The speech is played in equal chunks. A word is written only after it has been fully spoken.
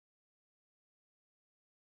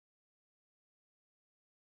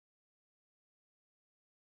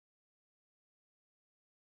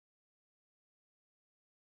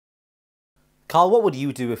Karl, what would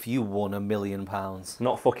you do if you won £1 million?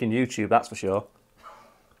 Not fucking YouTube, that's for sure.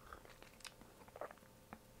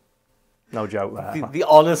 No joke there. The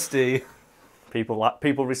honesty.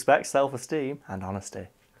 People respect self-esteem and honesty.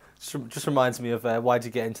 Just reminds me of why did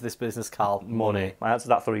you get into this business, Karl? Money. I answered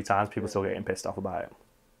that 3 times, people still getting pissed off about it.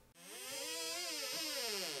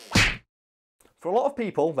 For a lot of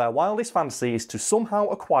people, their wildest fantasy is to somehow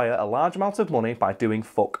acquire a large amount of money by doing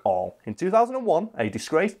fuck all. In 2001, a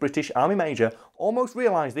disgraced British Army Major almost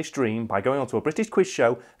realised this dream by going onto a British quiz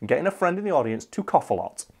show and getting a friend in the audience to cough a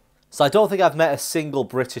lot. So I don't think I've met a single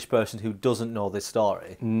British person who doesn't know this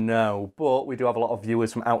story. No, but we do have a lot of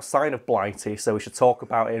viewers from outside of Blighty, so we should talk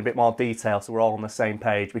about it in a bit more detail so we're all on the same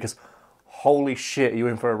page, because holy shit, you're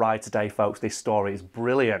in for a ride today, folks. This story is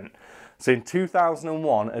brilliant. So in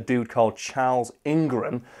 2001, a dude called Charles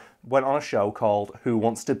Ingram went on a show called Who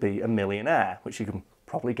Wants to Be a Millionaire, which you can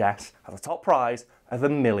probably guess has a top prize of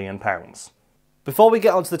 £1 million. Before we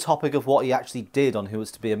get onto the topic of what he actually did on Who Wants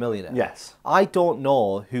to Be a Millionaire, yes, I don't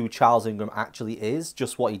know who Charles Ingram actually is,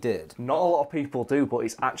 just what he did. Not a lot of people do, but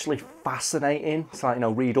it's actually fascinating to,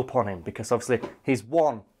 like, read up on him, because obviously his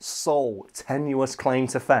one sole tenuous claim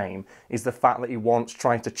to fame is the fact that he once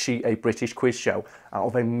tried to cheat a British quiz show out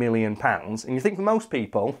of £1 million. And you think for most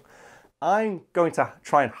people, I'm going to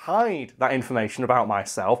try and hide that information about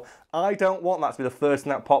myself. I don't want that to be the first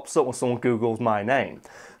thing that pops up when someone Googles my name.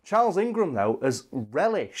 Charles Ingram, though, has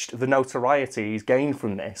relished the notoriety he's gained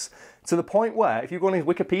from this, to the point where, if you go on his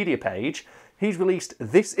Wikipedia page, he's released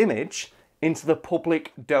this image into the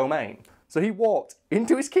public domain. So he walked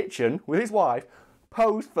into his kitchen with his wife,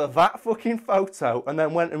 posed for that fucking photo, and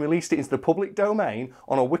then went and released it into the public domain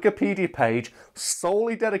on a Wikipedia page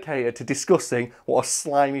solely dedicated to discussing what a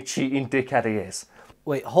slimy, cheating dickhead he is.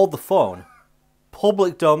 Wait, hold the phone.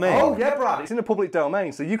 Public domain? Oh yeah, Brad, it's in the public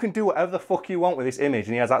domain, so you can do whatever the fuck you want with this image,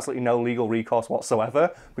 and he has absolutely no legal recourse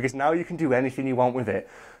whatsoever, because now you can do anything you want with it.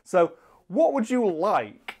 So, what would you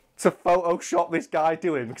like to Photoshop this guy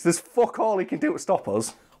doing? Because there's fuck all he can do to stop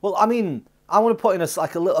us. Well, I mean, I want to put in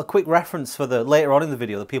a quick reference for the later on in the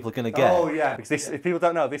video that people are going to get. Oh yeah, because this, if people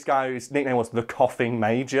don't know, this guy's nickname was the Coughing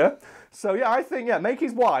Major. So yeah, I think, yeah, make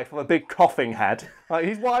his wife have a big coughing head. Like,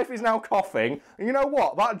 his wife is now coughing, and you know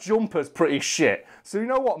what? That jumper's pretty shit. So you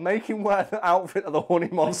know what? Make him wear the outfit that the honey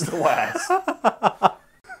monster wears.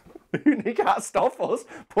 You can't stop us.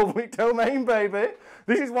 Public domain, baby.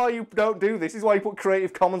 This is why you don't do this. This is why you put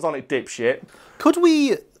Creative Commons on it, dipshit. Could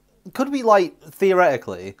we like,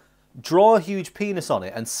 theoretically, draw a huge penis on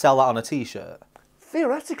it and sell that on a t-shirt?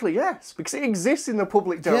 Theoretically, yes, because it exists in the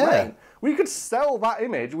public domain. Yeah. We could sell that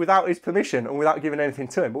image without his permission and without giving anything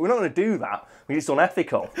to him, but we're not going to do that because it's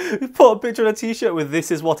unethical. You put a picture on a t-shirt with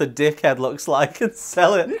 "This is what a dickhead looks like" and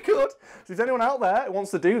sell it. You could. So if there's anyone out there who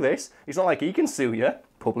wants to do this, it's not like he can sue you.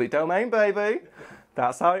 Public domain, baby.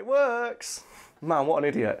 That's how it works. Man, what an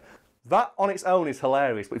idiot. That on its own is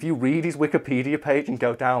hilarious, but if you read his Wikipedia page and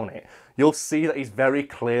go down it, you'll see that he's very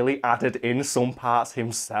clearly added in some parts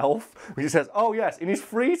himself, which he says, oh yes, in his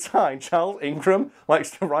free time, Charles Ingram likes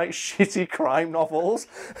to write shitty crime novels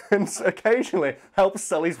and occasionally helps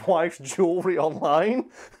sell his wife's jewellery online.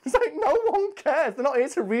 It's like, no one cares. They're not here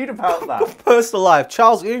to read about that. Personal life,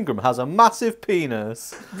 Charles Ingram has a massive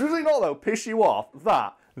penis. Does it not, though, piss you off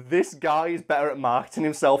that this guy is better at marketing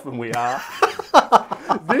himself than we are?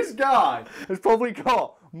 This guy has probably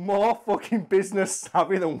got more fucking business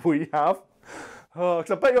savvy than we have. Oh,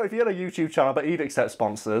 because I bet you if he had a YouTube channel, I bet he'd accept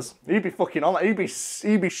sponsors. He'd be fucking on that.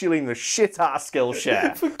 He'd be shilling the shit out of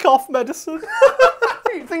Skillshare. For cough medicine.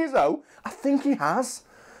 The thing is, though, I think he has.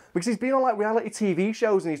 Because he's been on like reality TV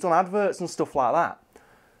shows and he's done adverts and stuff like that.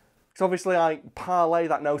 Because obviously, like, parlay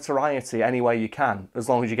that notoriety any way you can, as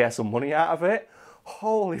long as you get some money out of it.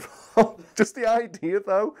 Holy fuck. Just the idea,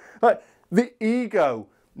 though. Like, the ego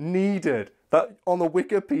needed that on the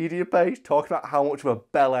Wikipedia page talking about how much of a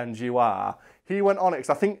bellend you are. He went on it because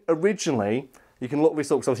I think originally, you can look this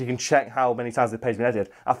up so you can check how many times the page been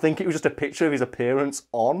edited. I think it was just a picture of his appearance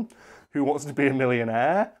on Who Wants to Be a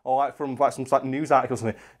Millionaire, or like from like some like news article or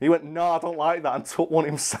something. He went, no, I don't like that, and took one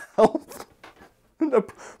himself.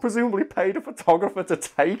 Presumably paid a photographer to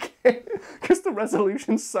take it because the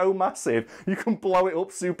resolution's so massive you can blow it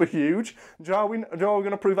up super huge. Do you know we're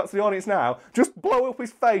going to prove that to the audience now? Just blow up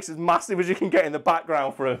his face as massive as you can get in the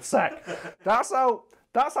background for a sec. That's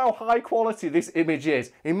how high quality this image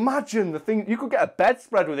is. Imagine the thing, you could get a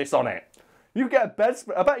bedspread with this on it. You could get a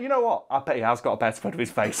bedspread. I bet, you know what? I bet he has got a bedspread with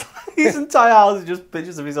his face. His entire house is just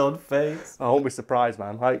pictures of his own face. I won't be surprised,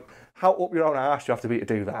 man. Like, how up your own arse do you have to be to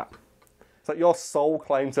do that? It's like your sole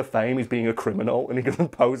claim to fame is being a criminal and he doesn't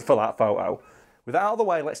pose for that photo. With that out of the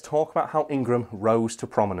way, let's talk about how Ingram rose to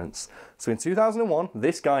prominence. So in 2001,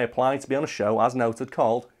 this guy applied to be on a show, as noted,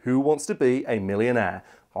 called Who Wants to Be a Millionaire,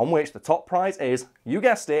 on which the top prize is, you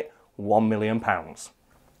guessed it, £1 million.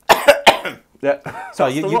 Yeah.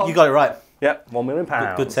 Sorry, you got it right. Yep, £1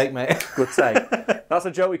 million. Good take, mate. Good take. That's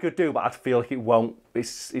a joke we could do, but I feel like it won't.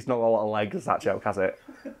 It's not got a lot of legs, that joke, has it?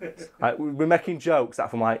 Like, we're making jokes that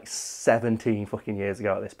from like 17 fucking years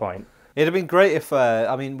ago at this point. It'd have been great if,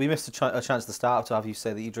 I mean, we missed a chance at the start to have you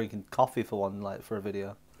say that you're drinking coffee for one, like, for a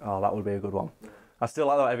video. Oh, that would be a good one. I still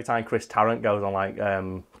like that every time Chris Tarrant goes on, like,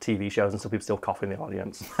 TV shows and stuff, people still cough in the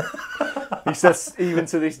audience. He says, even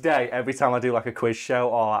to this day, every time I do, like, a quiz show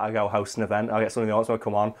or like, I go host an event, I get someone in the audience to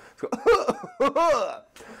come on.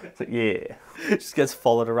 It's like, yeah. Just gets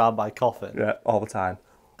followed around by coughing. Yeah, all the time.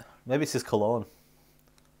 Maybe it's his cologne.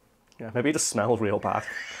 Yeah, maybe it just smells real bad.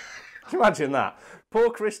 Can you imagine that? Poor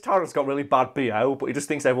Chris Tarrant's got really bad BO, but he just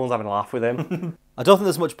thinks everyone's having a laugh with him. I don't think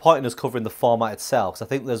there's much point in us covering the format itself, because I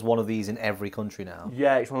think there's one of these in every country now.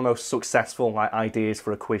 Yeah, it's one of the most successful ideas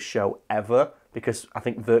for a quiz show ever, because I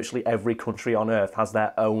think virtually every country on earth has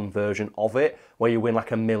their own version of it, where you win like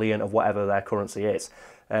 $1 million of whatever their currency is.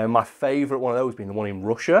 My favourite one of those being the one in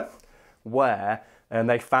Russia, where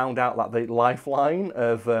they found out that the lifeline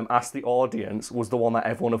of Ask the Audience was the one that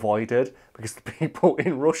everyone avoided, because the people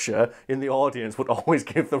in Russia in the audience would always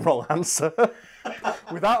give the wrong answer.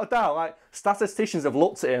 Without a doubt, like, statisticians have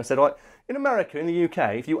looked at it and said, like, in America, in the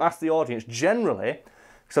UK, if you ask the audience generally,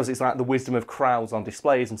 because it's like the wisdom of crowds on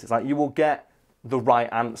displays, and it's like you will get the right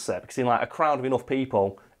answer, because in like a crowd of enough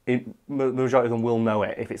people, the majority of them will know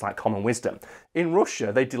it if it's like common wisdom. In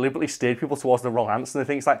Russia, they deliberately steered people towards the wrong answer, and they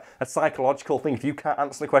think it's like a psychological thing. If you can't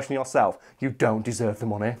answer the question yourself, you don't deserve the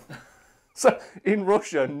money. So in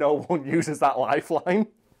Russia, no one uses that lifeline.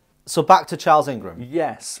 So back to Charles Ingram.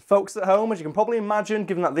 Yes, folks at home, as you can probably imagine,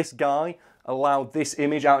 given that this guy allowed this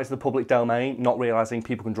image out into the public domain, not realising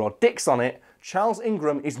people can draw dicks on it, Charles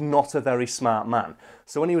Ingram is not a very smart man.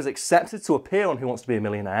 So when he was accepted to appear on Who Wants to Be a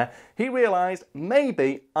Millionaire, he realised,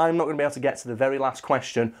 maybe I'm not going to be able to get to the very last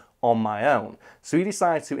question on my own. So he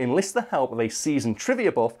decided to enlist the help of a seasoned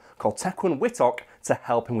trivia buff called Tequan Wittock to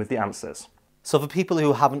help him with the answers. So for people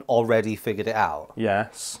who haven't already figured it out,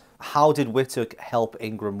 yes, how did Wittock help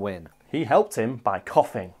Ingram win? He helped him by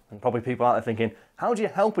coughing. And probably people out there thinking, how do you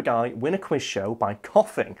help a guy win a quiz show by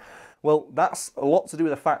coughing? Well, that's a lot to do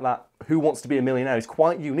with the fact that Who Wants to Be a Millionaire is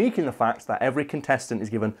quite unique in the fact that every contestant is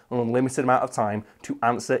given an unlimited amount of time to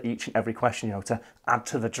answer each and every question, you know, to add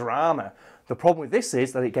to the drama. The problem with this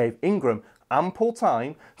is that it gave Ingram ample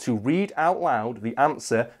time to read out loud the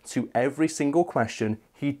answer to every single question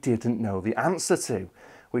he didn't know the answer to,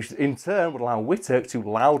 which in turn would allow Wittock to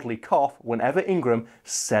loudly cough whenever Ingram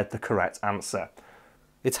said the correct answer.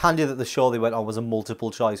 It's handy that the show they went on was a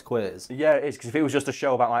multiple choice quiz. Yeah, it is, because if it was just a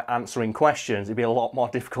show about like answering questions, it'd be a lot more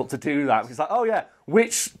difficult to do that. It's like, oh yeah,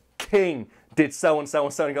 which king did so and so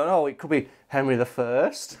and so? And you go, oh, it could be Henry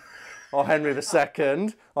I, or Henry II,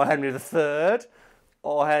 or Henry III,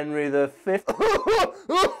 or Henry V.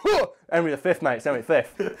 Henry V, mate, it's Henry V.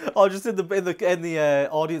 Or just in the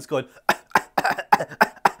audience going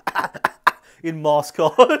in Morse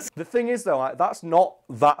code. The thing is, though, like, that's not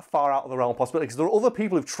that far out of the realm of possibility, because there are other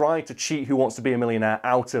people who've tried to cheat Who Wants to Be a Millionaire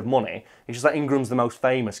out of money. It's just that Ingram's the most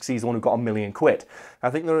famous because he's the one who got £1 million.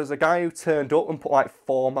 I think there was a guy who turned up and put like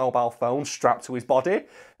 4 mobile phones strapped to his body,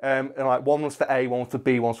 and like one was for A, one was for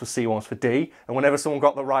B, one was for C, one was for D. And whenever someone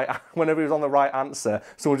got the right, whenever he was on the right answer,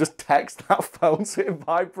 someone just text that phone so it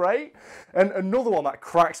vibrate. And another one that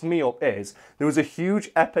cracks me up is there was a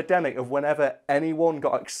huge epidemic of whenever anyone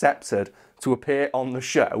got accepted to appear on the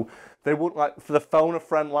show, they wouldn't, like, for the phone a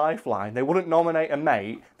friend lifeline, they wouldn't nominate a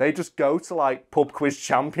mate, they'd just go to like Pub Quiz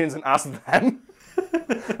Champions and ask them.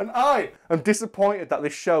 And I am disappointed that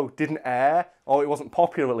this show didn't air, or it wasn't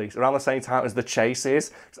popular at least, around the same time as The Chase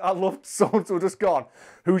is. I'd love someone to have just gone,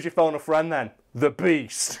 who's your phone a friend then? The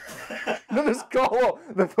Beast. And then just call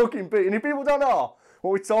up the fucking Beast. And if people don't know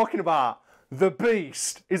what we're talking about, The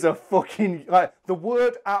Beast is a fucking, like, the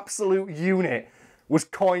word absolute unit was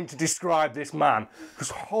coined to describe this man.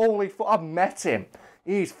 Because holy fuck, I've met him.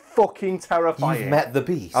 He's fucking terrifying. You've met the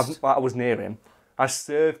Beast? I was near him. I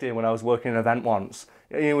served him when I was working in an event once.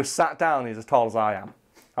 He was sat down, he's as tall as I am.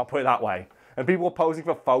 I'll put it that way. And people were posing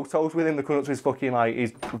for photos with him. They couldn't up to his fucking, like,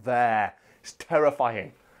 he's there. It's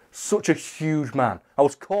terrifying. Such a huge man. I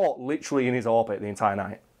was caught literally in his orbit the entire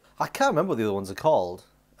night. I can't remember what the other ones are called.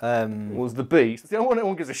 It was the Beast. It's the only one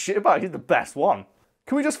anyone gives a shit about. He's the best one.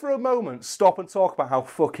 Can we just for a moment stop and talk about how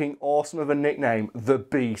fucking awesome of a nickname The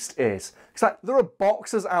Beast is? It's like, there are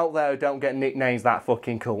boxers out there who don't get nicknames that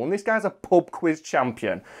fucking cool, and this guy's a pub quiz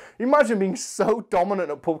champion. Imagine being so dominant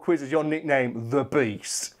at pub quiz as your nickname, The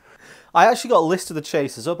Beast. I actually got a list of the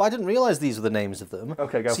chasers up. I didn't realise these were the names of them.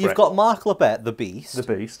 Okay, go for it. So you've got Mark Labette, the Beast. The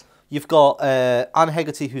Beast. You've got Anne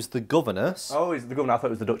Hegarty, who's the governess. Oh, he's the governor. I thought it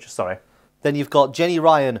was the Duchess, sorry. Then you've got Jenny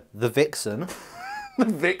Ryan, the Vixen. The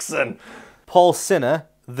Vixen. Paul Sinner,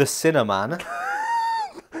 the Cinnaman.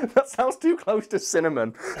 That sounds too close to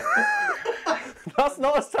cinnamon. That's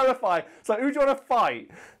not as terrifying. It's like, who do you want to fight?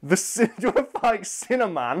 Do you want to fight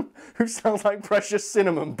Cinnamon, who sounds like precious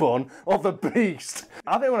cinnamon bun, or the Beast?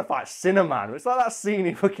 I think I want to fight Cinnamon. It's like that scene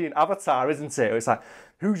in fucking Avatar, isn't it? It's like,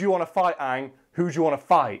 who do you want to fight, Aang? Who do you want to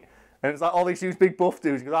fight? And it's like all these huge big buff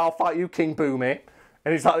dudes. He goes, I'll fight you, King Boomy.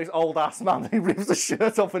 And he's like this old ass man. He rips the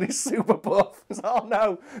shirt off and he's super buff. It's like,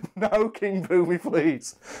 oh no, King Boomy,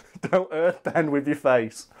 please. Don't earthbend with your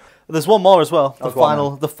face. There's one more as well.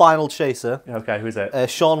 The final chaser. Okay, who's it?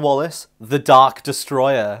 Sean Wallace, the Dark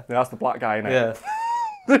Destroyer. Yeah, that's the black guy, innit?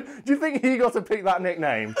 Yeah. Do you think he got to pick that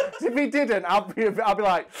nickname? If he didn't, I'd be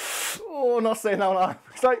like, oh, not saying that one.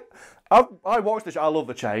 It's like, I watched the show. I love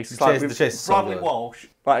The Chase. It's the Chase is so Bradley good. Walsh,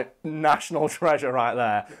 like national treasure right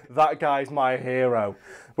there. That guy's my hero.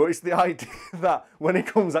 But it's the idea that when he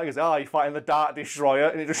comes out, he goes, oh, you're fighting the Dark Destroyer,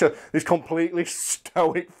 and it just shows this completely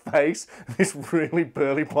stoic face, this really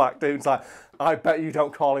burly black dude. It's like, I bet you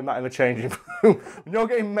don't call him that in the changing room. When you're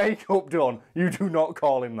getting makeup done, you do not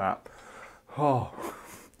call him that. Oh,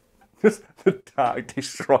 just the Dark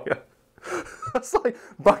Destroyer. That's like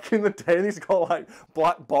back in the day, they used to call like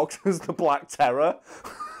black boxers the Black Terror.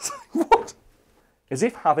 What? As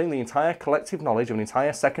if having the entire collective knowledge of an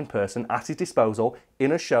entire second person at his disposal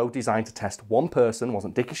in a show designed to test one person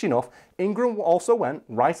wasn't dickish enough, Ingram also went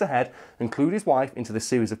right ahead and clued his wife into the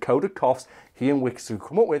series of coded coughs he and Wicks could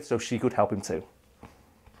come up with so she could help him too.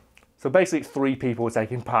 So basically 3 people were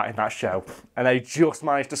taking part in that show, and they just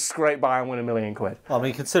managed to scrape by and win £1 million. Well, I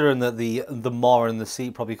mean, considering that the Moor in the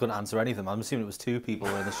seat probably couldn't answer any of them, I'm assuming it was 2 people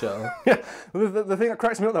in the show. Yeah, the thing that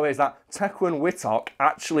cracks me up though is that Tequan Whittock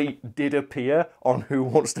actually did appear on Who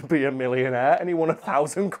Wants to Be a Millionaire, and he won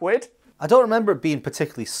 £1,000. I don't remember it being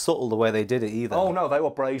particularly subtle the way they did it either. Oh no, they were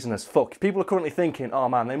brazen as fuck. People are currently thinking, oh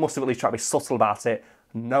man, they must have at least tried to be subtle about it.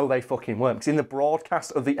 No, they fucking weren't. Because in the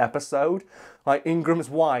broadcast of the episode, like Ingram's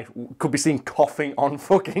wife could be seen coughing on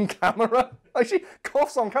fucking camera. Like she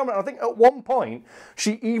coughs on camera. And I think at one point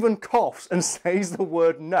she even coughs and says the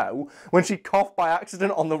word no when she coughed by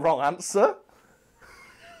accident on the wrong answer.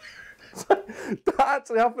 That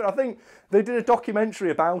actually happened. I think they did a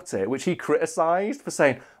documentary about it, which he criticised for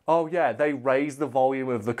saying, oh yeah, they raised the volume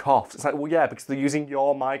of the coughs. It's like, well yeah, because they're using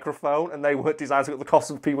your microphone and they weren't designed to get the coughs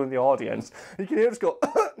of people in the audience. And you can hear it just go,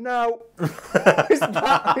 no. It's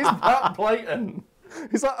that blatant.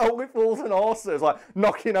 It's like Only Fools and Horses, like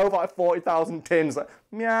knocking over like 40,000 tins, like,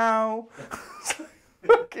 meow.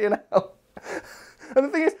 Fucking hell. And the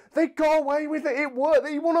thing is, they got away with it. It worked.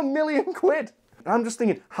 He won £1 million. I'm just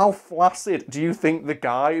thinking, how flaccid do you think the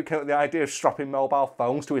guy who came up with the idea of strapping mobile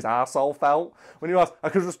phones to his arsehole felt? When he was, I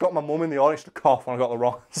could have just got my mum in the audience to cough when I got the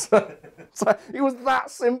wrong answer. It's like, it was that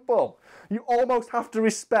simple. You almost have to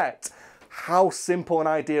respect how simple an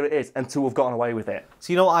idea it is and to have gotten away with it.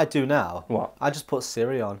 So you know what I do now? What? I just put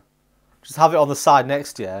Siri on. Just have it on the side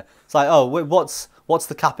next to you. It's like, oh, wait, what's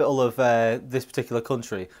the capital of this particular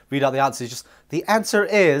country? Read out the answers. Just, the answer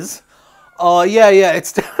is, oh, yeah,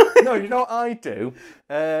 it's... No, you know what I do?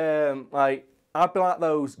 Like, I'd be like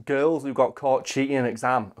those girls who got caught cheating an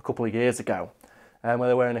exam a couple of years ago, where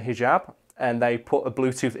they're wearing a hijab, and they put a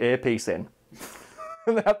Bluetooth earpiece in,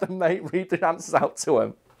 and they had the mate read the answers out to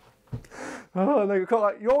them. Oh, and they got caught,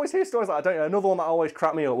 like, you always hear stories like that, don't you? Another one that always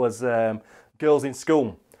cracked me up was girls in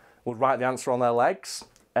school would write the answer on their legs,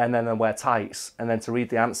 and then they'd wear tights, and then to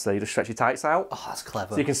read the answer, you just stretch your tights out. Oh, that's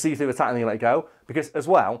clever. So you can see through the tight and then you let it go. Because, as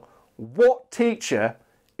well, what teacher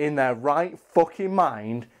in their right fucking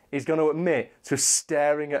mind is going to admit to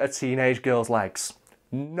staring at a teenage girl's legs?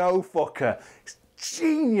 No fucker. It's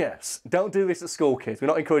genius. Don't do this at school, kids. We're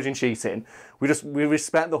not encouraging cheating. We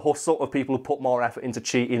respect the hustle of people who put more effort into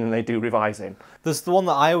cheating than they do revising. There's the one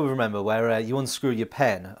that I always remember where you unscrew your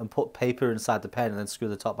pen and put paper inside the pen and then screw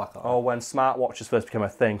the top back on. Oh, when smartwatches first became a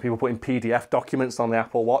thing, people putting PDF documents on the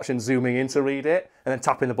Apple Watch and zooming in to read it and then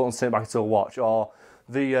tapping the button to turn it back into a watch. Or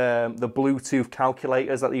the Bluetooth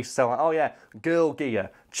calculators that they used to sell, like, oh yeah, girl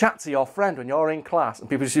gear, chat to your friend when you're in class, and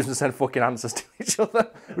people just used to send fucking answers to each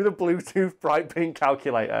other with a Bluetooth bright pink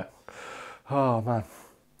calculator. Oh man.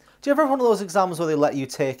 Do you ever have one of those exams where they let you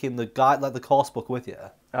take in the guide, like the course book with you?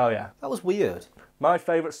 Oh, yeah. That was weird. My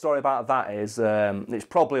favourite story about that is, it's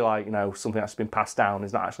probably like, you know, something that's been passed down,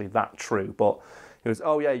 is not actually that true, but it was,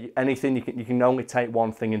 oh yeah, anything, you can only take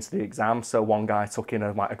one thing into the exam, so one guy took in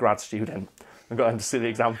a grad student and got him to sit the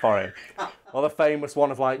exam for him. Or the famous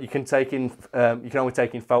one of like, you can only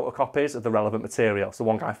take in photocopies of the relevant material, so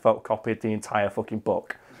one guy photocopied the entire fucking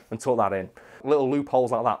book and took that in. Little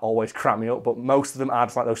loopholes like that always crack me up, but most of them are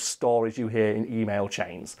just like those stories you hear in email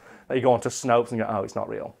chains. That you go onto Snopes and go, oh, it's not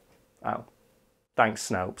real. Oh, thanks,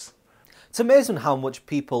 Snopes. It's amazing how much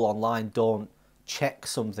people online don't check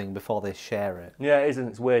something before they share it. Yeah, it isn't.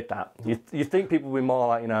 It's weird that. You think people would be more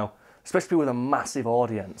like, you know, especially people with a massive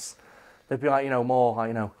audience, they'd be like, you know, more like,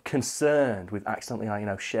 you know, concerned with accidentally, like, you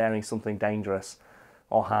know, sharing something dangerous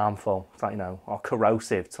or harmful, like, you know, or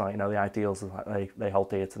corrosive to, like, you know, the ideals that like, they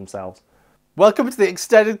hold dear to themselves. Welcome to the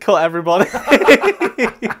extended cut, everybody.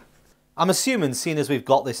 I'm assuming, seeing as we've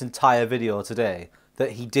got this entire video today,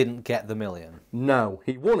 that he didn't get the million. No,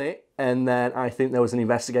 he won it, and then I think there was an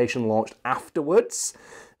investigation launched afterwards,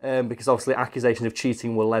 because obviously accusations of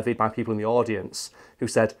cheating were levied by people in the audience who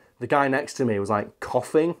said the guy next to me was like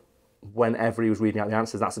coughing whenever he was reading out the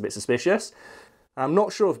answers. That's a bit suspicious. I'm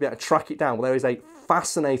not sure if we'll be able to track it down, but there is a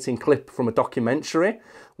fascinating clip from a documentary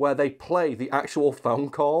where they play the actual phone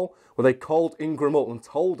call where they called Ingram up and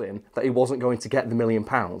told him that he wasn't going to get the £1 million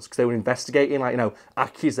because they were investigating, like, you know,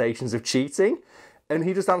 accusations of cheating. And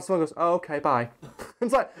he just answered and goes, oh, okay, bye.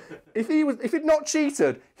 It's like, if he'd not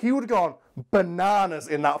cheated, he would have gone bananas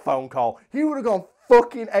in that phone call. He would have gone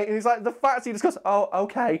fucking eight. And he's like, the fact he just goes, oh,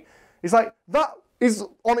 okay. He's like, that is,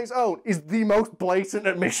 on its own, is the most blatant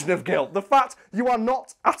admission of guilt. The fact you are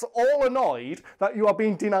not at all annoyed that you are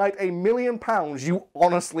being denied £1 million you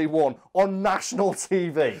honestly won on national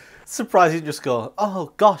TV. Surprised you just go,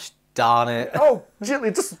 oh, gosh, darn it. Oh,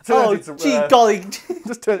 gently, just turn it to... gee golly.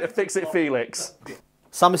 Just turn it to Fix It Felix.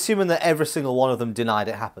 So I'm assuming that every single one of them denied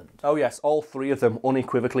it happened. Oh yes, all three of them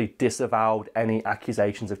unequivocally disavowed any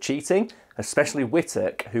accusations of cheating, especially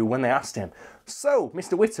Whittock, who, when they asked him, so,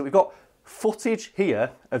 Mr. Whittock, we've got footage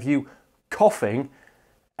here of you coughing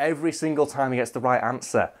every single time he gets the right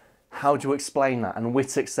answer. How do you explain that? And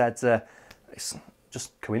Whittock said, it's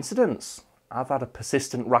just coincidence. I've had a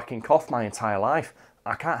persistent racking cough my entire life.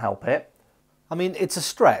 I can't help it. I mean, it's a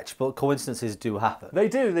stretch, but coincidences do happen. They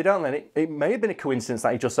do, they don't then. It may have been a coincidence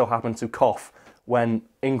that he just so happened to cough when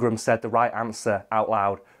Ingram said the right answer out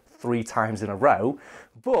loud 3 times in a row.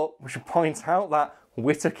 But we should point out that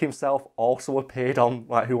Whittock himself also appeared on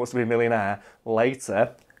like Who Wants to Be a Millionaire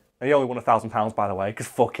later. And he only won £1,000, by the way, because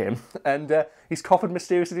fuck him. And his cough had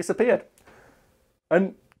mysteriously disappeared.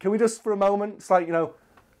 And can we just, for a moment, it's like, you know,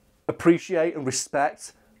 appreciate and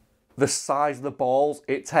respect the size of the balls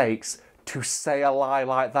it takes to say a lie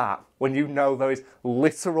like that when you know there is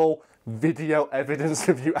literal video evidence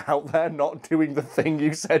of you out there not doing the thing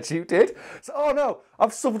you said you did. So, oh no,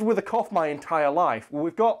 I've suffered with a cough my entire life. Well,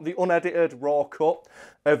 we've got the unedited raw cut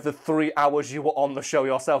of the 3 hours you were on the show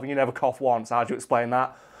yourself and you never coughed once. How do you explain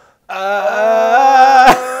that?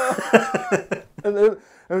 And there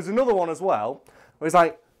was another one as well where it's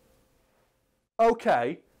like,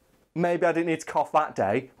 okay, maybe I didn't need to cough that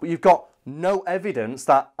day, but you've got no evidence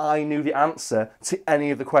that I knew the answer to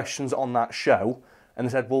any of the questions on that show. And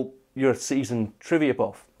they said, well, you're a seasoned trivia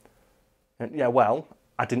buff. And, yeah, well,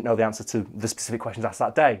 I didn't know the answer to the specific questions asked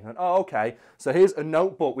that day. And, oh, okay, so here's a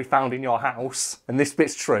notebook we found in your house, and this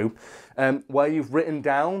bit's true, where you've written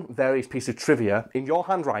down various pieces of trivia in your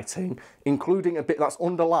handwriting, including a bit that's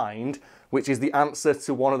underlined, which is the answer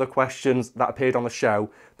to one of the questions that appeared on the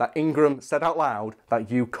show that Ingram said out loud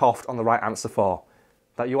that you coughed on the right answer for.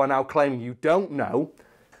 That you are now claiming you don't know.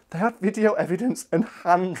 They had video evidence and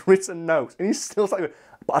handwritten notes, and he's still saying,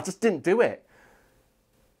 but I just didn't do it.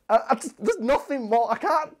 There's nothing more. I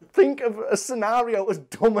can't think of a scenario as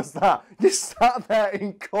dumb as that. You sat there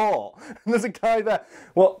in court, and there's a guy there.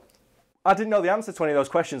 Well, I didn't know the answer to any of those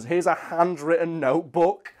questions. Here's a handwritten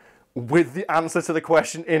notebook with the answer to the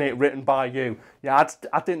question in it, written by you. Yeah,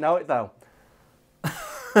 I didn't know it though.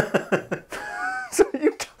 So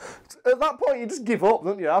you, at that point, you just give up,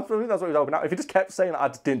 don't you? I think that's what he was hoping out. If you just kept saying that, I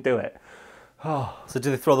just didn't do it. So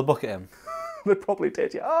did they throw the book at him? They probably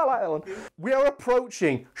did, yeah. Oh, I like that one. We are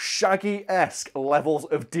approaching Shaggy-esque levels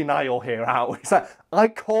of denial here, Al. It's like, I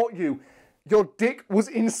caught you. Your dick was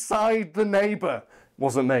inside the neighbour.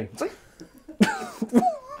 Wasn't me. It's like...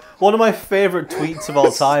 One of my favourite tweets of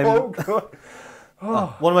all time. So good.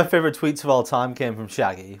 One of my favourite tweets of all time came from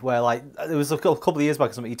Shaggy, where like it was a couple of years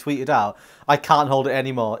back or something. He tweeted out, "I can't hold it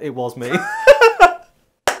anymore. It was me."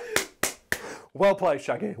 Well played,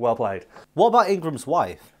 Shaggy. Well played. What about Ingram's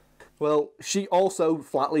wife? Well, she also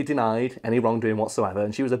flatly denied any wrongdoing whatsoever,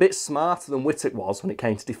 and she was a bit smarter than Whittock was when it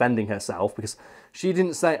came to defending herself, because she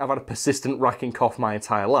didn't say, I've had a persistent racking cough my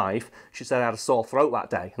entire life. She said I had a sore throat that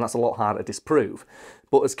day, and that's a lot harder to disprove.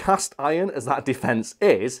 But as cast iron as that defence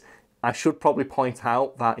is, I should probably point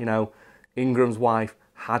out that, you know, Ingram's wife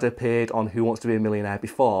had appeared on Who Wants to Be a Millionaire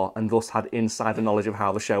before, and thus had insider knowledge of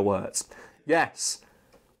how the show works. Yes,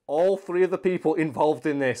 all three of the people involved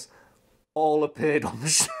in this all appeared on the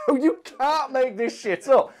show. You can't make this shit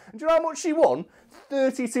up. And do you know how much she won?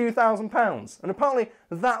 £32,000. And apparently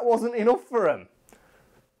that wasn't enough for them.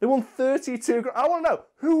 They won 32 grand. I want to know,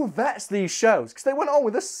 who vets these shows? Because they went on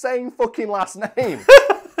with the same fucking last name.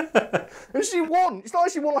 And she won. It's not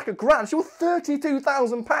like she won like a grand. She won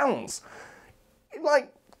 £32,000.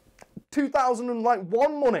 Like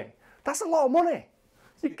 2001 money. That's a lot of money.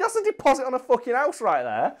 That's a deposit on a fucking house right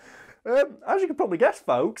there. As you can probably guess,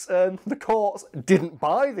 folks, the courts didn't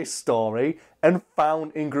buy this story and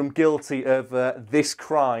found Ingram guilty of this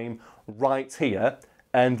crime right here.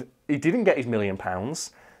 And he didn't get his £1 million,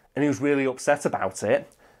 and he was really upset about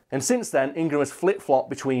it. And since then, Ingram has flip-flopped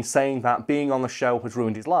between saying that being on the show has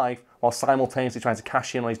ruined his life, while simultaneously trying to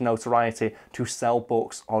cash in on his notoriety to sell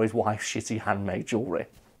books or his wife's shitty handmade jewellery.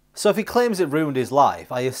 So if he claims it ruined his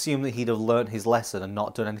life, I assume that he'd have learnt his lesson and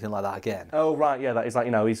not done anything like that again. Oh, right, yeah, that is like,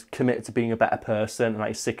 you know, he's committed to being a better person, and like,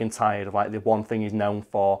 he's sick and tired of like the one thing he's known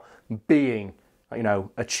for, being, you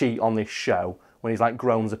know, a cheat on this show, when he's like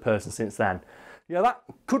grown as a person since then. Yeah, that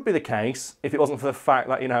could be the case if it wasn't for the fact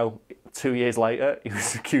that, you know, 2 years later, he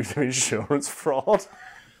was accused of insurance fraud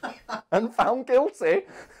and found guilty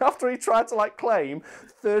after he tried to, like, claim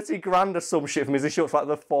 30 grand or some shit from his insurance for, like,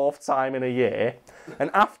 the 4th time in a year. And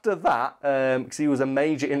after that, because he was a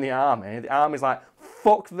major in the army's like,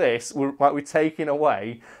 fuck this, we're taking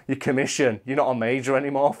away your commission. You're not a major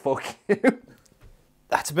anymore, fuck you.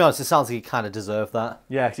 To be honest, it sounds like he kind of deserved that.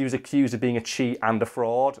 Yeah, because he was accused of being a cheat and a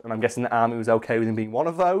fraud, and I'm guessing the army was okay with him being one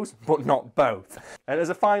of those, but not both. And as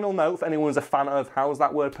a final note, if anyone was a fan of, how's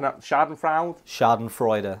that word pronounced? Schadenfreude?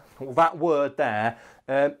 Schadenfreude. Well, that word there,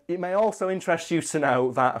 it may also interest you to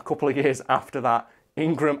know that a couple of years after that,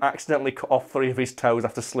 Ingram accidentally cut off 3 of his toes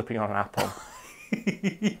after slipping on an apple.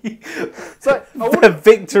 So,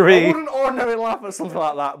 Victory! I wouldn't ordinarily laugh at something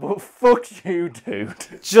like that, but fuck you, dude.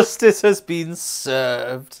 Justice has been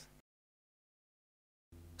served.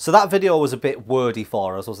 So that video was a bit wordy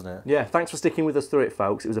for us, wasn't it? Yeah, thanks for sticking with us through it,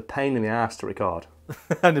 folks. It was a pain in the arse to record.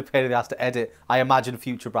 And a pain in the ass to edit. I imagine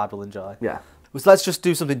future Brad will enjoy. Yeah. So let's just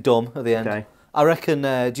do something dumb at the end. Okay. I reckon,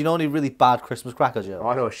 do you know any really bad Christmas cracker jokes? Oh,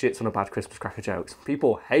 I know a shit ton of bad Christmas cracker jokes.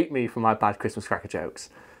 People hate me for my bad Christmas cracker jokes.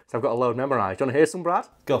 So I've got a load memorised. Do you want to hear some, Brad?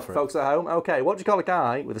 Go for it. Folks at home? Okay, what do you call a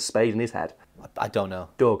guy with a spade in his head? I don't know.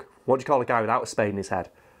 Doug. What do you call a guy without a spade in his head?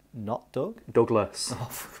 Not Doug? Douglas. Oh,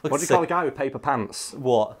 what do you call a guy with paper pants?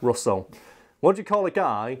 What? Russell. What do you call a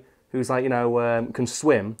guy who's like, you know, can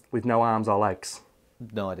swim with no arms or legs?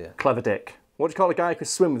 No idea. Clever Dick. What do you call a guy who can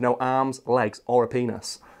swim with no arms, legs, or a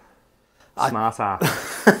penis? Smart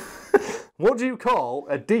ass. What do you call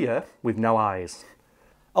a deer with no eyes?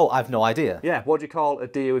 Oh, I've no idea. Yeah, what do you call a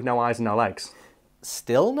deer with no eyes and no legs?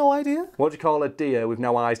 Still no idea? What do you call a deer with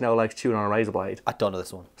no eyes, no legs, chewing on a razor blade? I don't know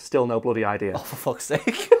this one. Still no bloody idea. Oh, for fuck's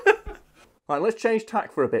sake. Right, let's change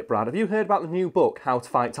tack for a bit, Brad. Have you heard about the new book, How to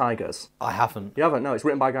Fight Tigers? I haven't. You haven't? No, it's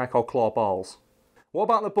written by a guy called Claw Balls. What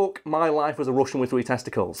about the book, My Life as a Russian with 3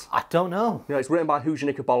 Testicles? I don't know. You know, it's written by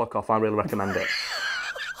Hujanika Bolokov. I really recommend it.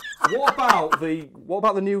 What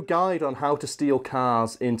about the new guide on how to steal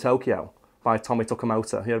cars in Tokyo by Tommy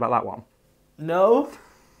Tukamoto? You heard about that one? No.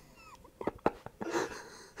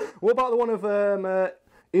 What about the one of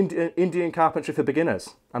Indian Carpentry for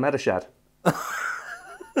Beginners? Ahmedabad.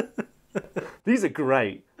 These are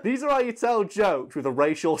great. These are how you tell jokes with a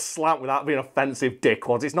racial slant without being offensive,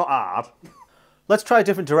 dickwads. It's not hard. Let's try a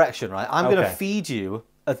different direction, right? I'm going to Okay. feed you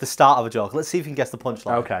at the start of a joke. Let's see if you can guess the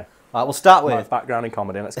punchline. Okay. All right, we'll start with, My background in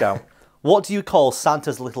comedy. Let's go. what do you call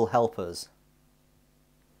Santa's little helpers?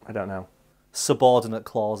 I don't know. Subordinate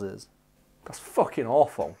clauses. That's fucking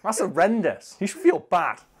awful. That's horrendous. You should feel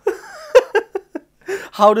bad.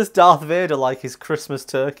 How does Darth Vader like his Christmas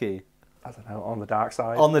turkey? I don't know, on the dark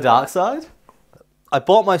side. On the dark side? I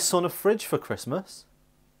bought my son a fridge for Christmas.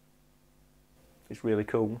 It's really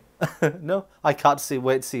cool. No, I can't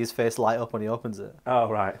wait to see his face light up when he opens it. Oh,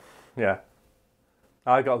 right. Yeah.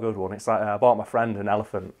 I got a good one. It's like, I bought my friend an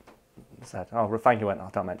elephant. I said, oh, thank you. Went, oh,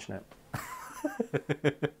 don't mention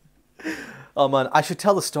it. Oh man, I should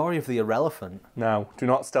tell the story of the irrelevant. No, do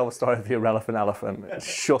not tell the story of the irrelevant elephant.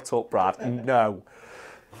 Shut up, Brad. No.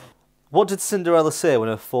 What did Cinderella say when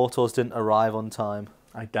her photos didn't arrive on time?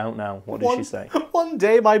 I don't know. What did she say? One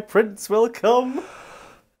day my prince will come.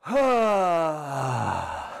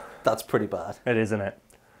 That's pretty bad. It is, isn't it?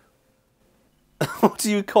 What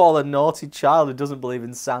do you call a naughty child who doesn't believe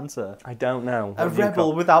in Santa? I don't know. A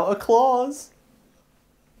rebel without a clause.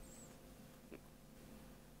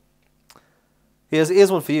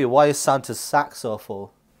 Here's one for you. Why is Santa's sack so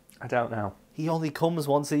full? I don't know. He only comes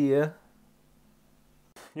once a year.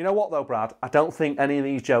 You know what, though, Brad? I don't think any of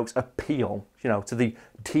these jokes appeal, to the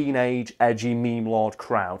teenage, edgy, meme lord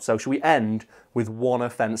crowd. So should we end with one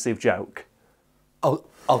offensive joke? Oh,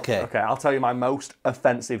 okay. Okay, I'll tell you my most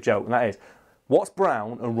offensive joke, and that is, what's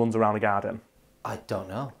brown and runs around a garden? I don't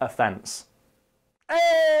know. A fence.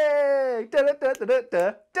 Hey!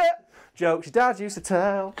 Da-da-da-da-da-da. Jokes your dad used to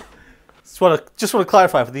tell. Just want to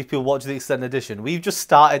clarify for these people watching the extended edition. We've just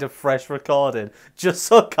started a fresh recording just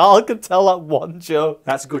so Karl can tell that one joke.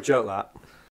 That's a good joke, that.